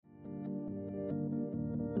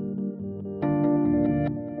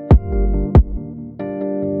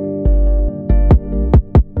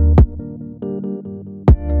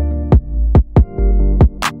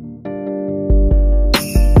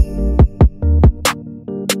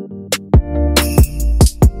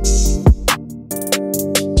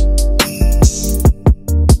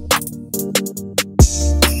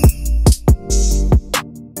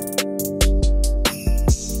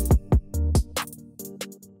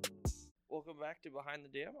welcome back to Behind the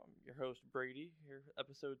Dam. I'm your host Brady here,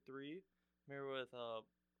 episode 3. I'm here with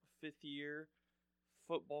fifth year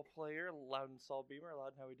football player Loudon Saul Beamer.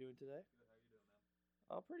 Loudon, how are we doing today? Good.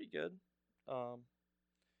 How you doing, man? Pretty good.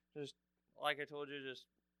 Just like I told you, just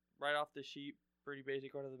right off the sheet, pretty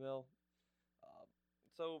basic, run of the mill.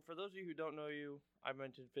 So for those of you who don't know you, I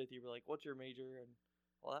mentioned fifth year, but like, what's your major and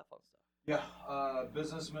all that fun stuff? Yeah,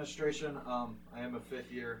 business administration. I am a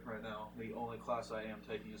fifth year right now. The only class I am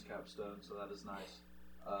taking is capstone, so that is nice.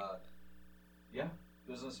 Yeah,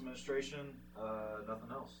 business administration.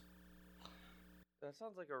 Nothing else. That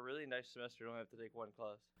sounds like a really nice semester. You don't have to take one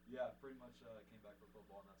class. Yeah, pretty much came back for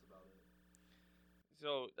football, and that's about it.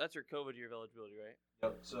 So that's your COVID year of eligibility, right?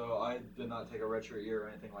 Yep. So I did not take a redshirt year or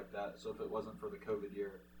anything like that. So if it wasn't for the COVID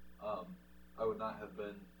year, I would not have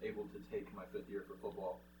been able to take my fifth year for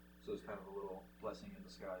football. So it's kind of a little blessing in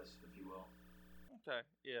disguise, if you will. Okay,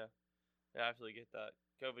 yeah, I absolutely get that.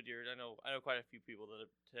 COVID year, I know quite a few people that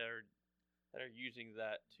are using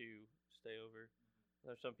that to stay over.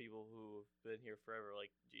 There's some people who have been here forever,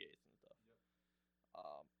 like GAs and stuff. Yep.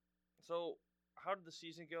 So how did the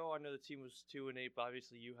season go? I know the team was 2-8, but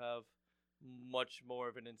obviously you have much more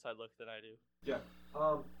of an inside look than I do. Yeah.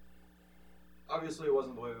 Obviously, it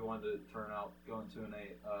wasn't the way we wanted to turn out going 2-8.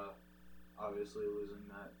 Obviously, losing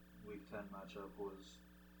that Week 10 matchup was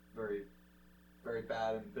very, very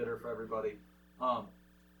bad and bitter for everybody.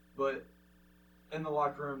 But in the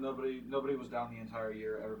locker room, nobody was down the entire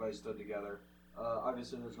year. Everybody stood together.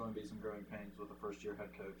 Obviously, there's going to be some growing pains with the first-year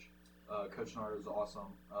head coach. Coach Nard is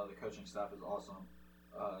awesome. The coaching staff is awesome.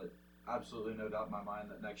 Absolutely no doubt in my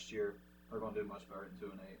mind that next year they're going to do much better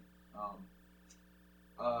than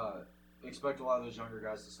 2-8. Expect a lot of those younger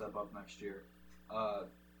guys to step up next year.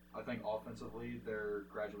 I think offensively they're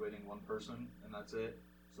graduating one person and that's it,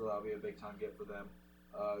 so that'll be a big time get for them.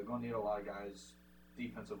 Going to need a lot of guys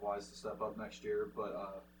defensive wise to step up next year,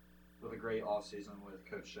 but with a great off season with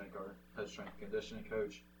Coach Schenk, our head strength and conditioning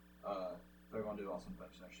coach, they're going to do awesome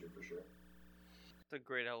things next year for sure. It's a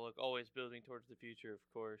great outlook. Always building towards the future, of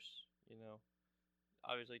course. You know,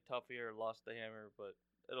 obviously tough year, lost the hammer, but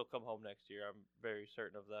it'll come home next year. I'm very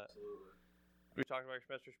certain of that. Absolutely. We talked about your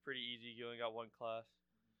semester's pretty easy. You only got one class.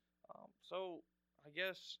 So I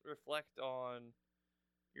guess reflect on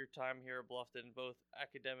your time here at Bluffton, both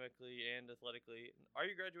academically and athletically. Are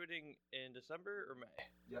you graduating in December or May?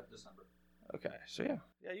 Yep, December. Okay, so yeah,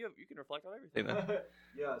 you can reflect on everything then.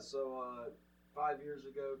 Yeah, so 5 years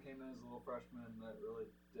ago, came in as a little freshman that really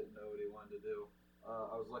didn't know what he wanted to do.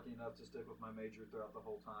 I was lucky enough to stick with my major throughout the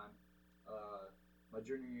whole time. My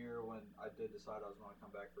junior year, when I did decide I was going to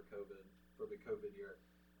come back for the COVID year,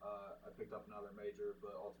 I picked up another major,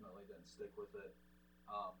 but ultimately didn't stick with it.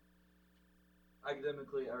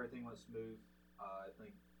 Academically, everything went smooth. I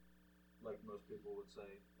think, like most people would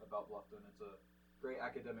say about Bluffton, it's a great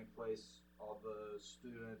academic place. All the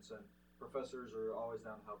students and professors are always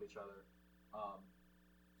down to help each other.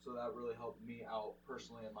 So that really helped me out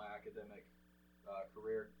personally in my academic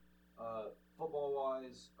career.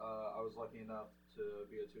 Football-wise, I was lucky enough to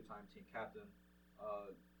be a two-time team captain,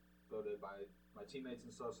 voted by my teammates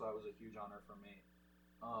and stuff, so that was a huge honor for me.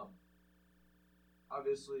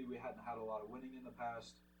 Obviously, we hadn't had a lot of winning in the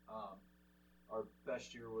past. Our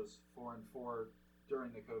best year was 4-4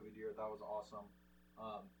 during the COVID year. That was awesome.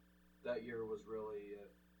 That year was really, if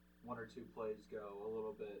one or two plays go a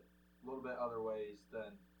little bit other ways,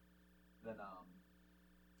 then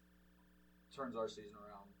turns our season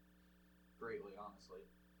around greatly, honestly.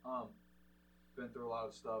 Been through a lot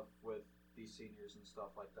of stuff with these seniors and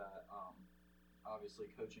stuff like that. Obviously,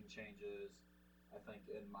 coaching changes. I think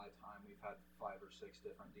in my time we've had 5 or 6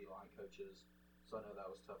 different D-line coaches, so I know that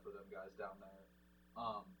was tough for them guys down there.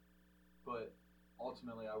 But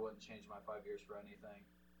ultimately, I wouldn't change my 5 years for anything.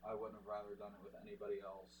 I wouldn't have rather done it with anybody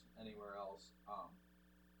else, anywhere else.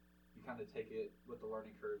 You kind of take it with the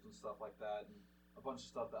learning curves and stuff like that, and a bunch of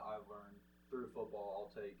stuff that I've learned through football I'll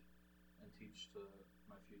take and teach to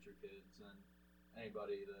my future kids and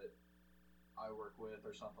anybody that I work with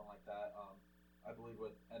or something like that. I believe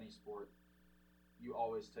with any sport, you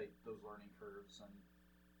always take those learning curves and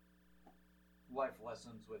life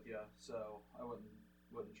lessons with you, so I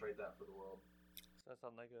wouldn't trade that for the world. Does that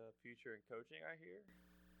sound like a future in coaching, I hear?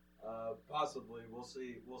 Possibly. We'll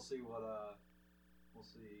see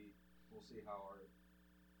how our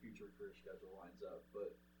future career schedule lines up.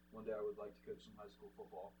 But one day I would like to coach some high school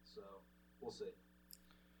football, so we'll see.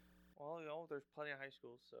 Well, there's plenty of high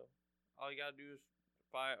schools, so all you gotta do is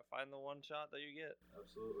find the one shot that you get.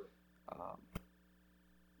 Absolutely.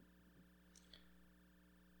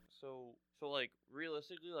 So like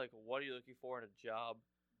realistically, like what are you looking for in a job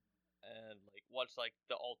and like what's like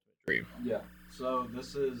the ultimate dream? Yeah. So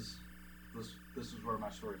this is where my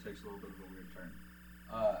story takes a little bit of a weird turn.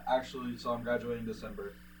 Actually, so I'm graduating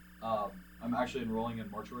December. I'm actually enrolling in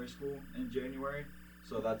mortuary school in January.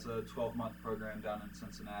 So that's a 12-month program down in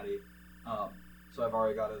Cincinnati. So I've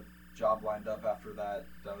already got a job lined up after that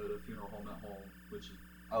down at a funeral home at home, which is,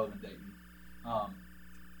 I live in Dayton.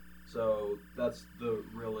 So that's the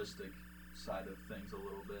realistic side of things a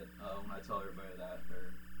little bit. When I tell everybody that,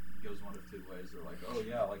 it goes one of two ways. They're like, oh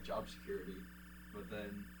yeah, like job security. But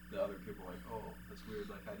then the other people are like, oh, that's weird.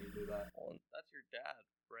 Like, how do you do that? Well, that's your dad,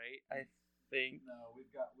 right? I think. No,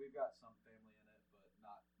 we've got some family in it, but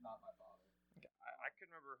not my father. I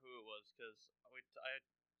couldn't remember who it was because I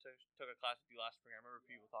took a class with you last spring. I remember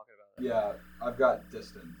people talking about it. Yeah, I've got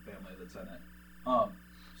distant family that's in it.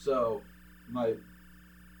 So my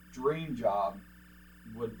dream job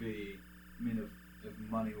would be, I mean, if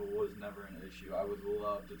money was never an issue, I would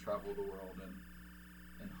love to travel the world and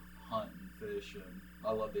hunt and fish, and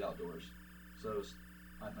I love the outdoors. So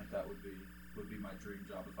I think that would be my dream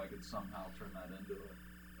job if I could somehow turn that into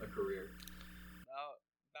a career.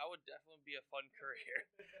 That would definitely be a fun career.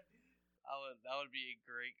 That would be a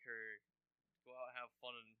great career. Go out and have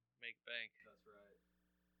fun and make bank. That's right.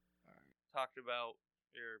 All right. Talked about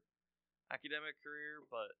your academic career,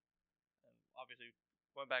 but and obviously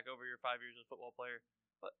went back over your 5 years as a football player.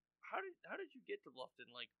 But how did you get to Bluffton?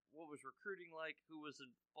 Like, what was recruiting like? Who was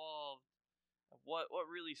involved? What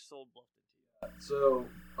really sold Bluffton to you? So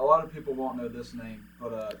a lot of people won't know this name,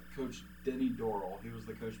 but Coach Denny Dorrell, he was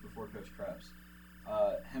the coach before Coach Krebs.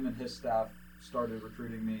 Him and his staff started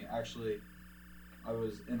recruiting me. Actually, I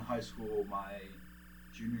was in high school my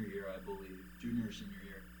junior year, I believe, junior or senior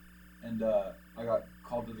year, and I got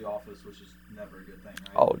called to the office, which is never a good thing,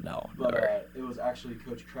 right? Oh no, but it was actually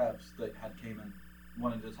Coach Krebs that had came and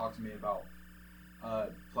wanted to talk to me about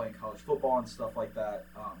playing college football and stuff like that.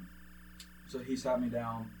 So he sat me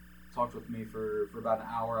down, talked with me for about an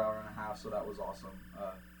hour and a half. So that was awesome.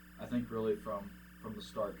 I think really from the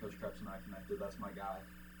start, Coach Krebs and I connected. That's my guy.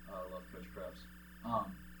 I love Coach Krebs.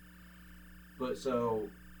 But so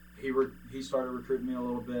he started recruiting me a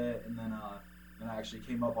little bit, and then I actually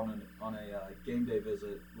came up on a game day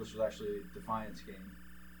visit, which was actually a Defiance game.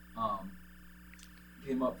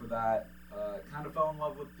 Came up for that. Kind of fell in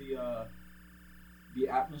love with the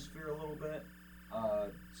atmosphere a little bit.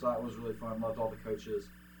 So that was really fun. Loved all the coaches.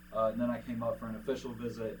 And then I came up for an official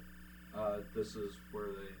visit. This is where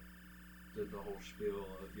they did the whole spiel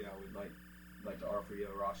of, yeah, we'd like to offer you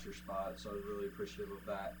a roster spot. So I was really appreciative of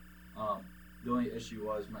that. The only issue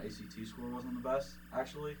was my ACT score wasn't the best,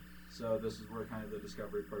 actually. So this is where kind of the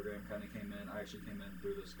Discovery program kind of came in. I actually came in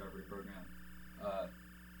through the Discovery program.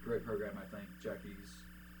 Great program, I think.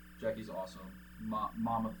 Jackie's awesome.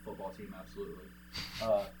 Mom of the football team, absolutely.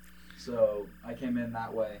 So I came in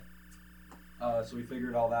that way. So we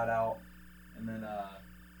figured all that out, and then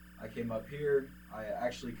I came up here. I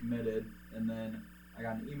actually committed, and then I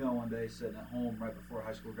got an email one day sitting at home right before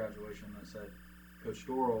high school graduation that said Coach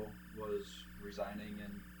Dorrell was resigning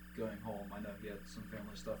and going home. I know he had some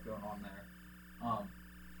family stuff going on there,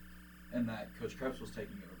 and that Coach Krebs was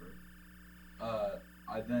taking over.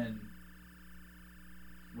 I then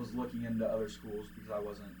was looking into other schools because I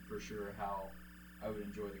wasn't for sure how I would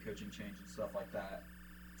enjoy the coaching change and stuff like that.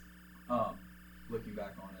 Looking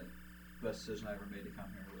back on it, best decision I ever made to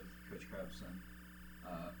come here with Coach Krebs and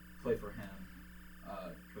play for him.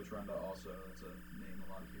 Coach Runda also, that's a name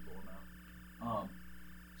a lot of people will know.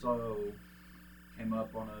 So came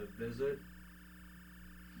up on a visit,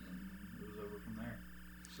 and it was over from there.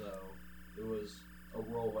 So it was a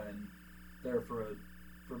whirlwind there for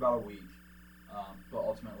about a week, but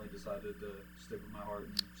ultimately decided to stick with my heart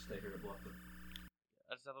and stay here at Bluffton.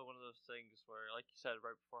 That's definitely one of those things where, like you said,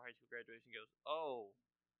 right before high school graduation goes, oh,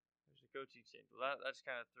 there's a coaching change. Well, that's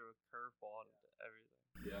kind of threw a curveball into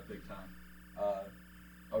everything. Yeah, big time.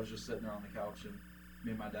 I was just sitting there on the couch, and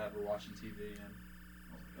me and my dad were watching TV, and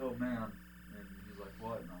I was like, oh, man. And he's like,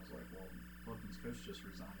 what? And I was like, well, Bluffton's coach just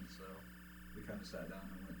resigned, so we kind of sat down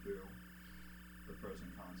and went through the pros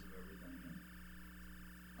and cons of everything, and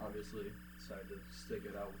obviously decided to stick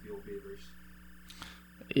it out with the old Beavers.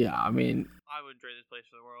 Yeah, I mean, I wouldn't trade this place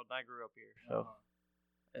for the world. I grew up here, so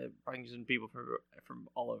it brings in people from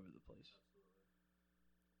all over the place.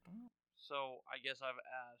 Absolutely. So I guess I've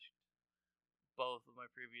asked both of my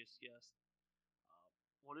previous guests,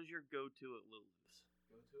 what is your go-to at Lulu's?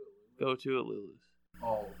 Go-to at Lulu's.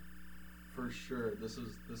 Oh, for sure. This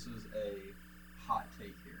is a hot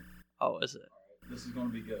take here. Oh, is it? All right. This is going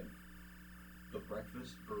to be good. The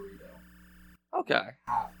breakfast burrito. Okay.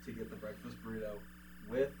 Have to get the breakfast burrito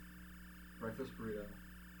with breakfast burrito,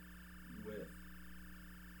 with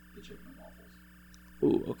the chicken and waffles.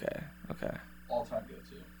 Ooh, okay. All-time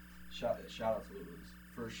go-to. Shout out to Lulu's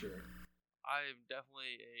for sure. I'm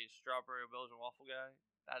definitely a strawberry Belgian waffle guy.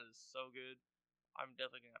 That is so good. I'm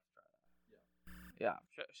definitely gonna have to try that. Yeah.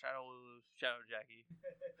 Shout out Lulu's. Shout out Jackie.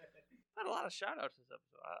 Had a lot of shout outs this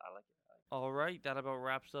episode. I like it. All right, that about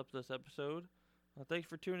wraps up this episode. Thanks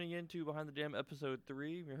for tuning in to Behind the Jam episode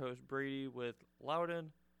 3. I'm your host Brady with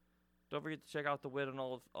Loudon. Don't forget to check out the WIT on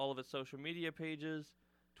all of its social media pages: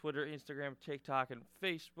 Twitter, Instagram, TikTok, and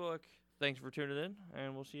Facebook. Thanks for tuning in,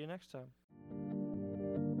 and we'll see you next time.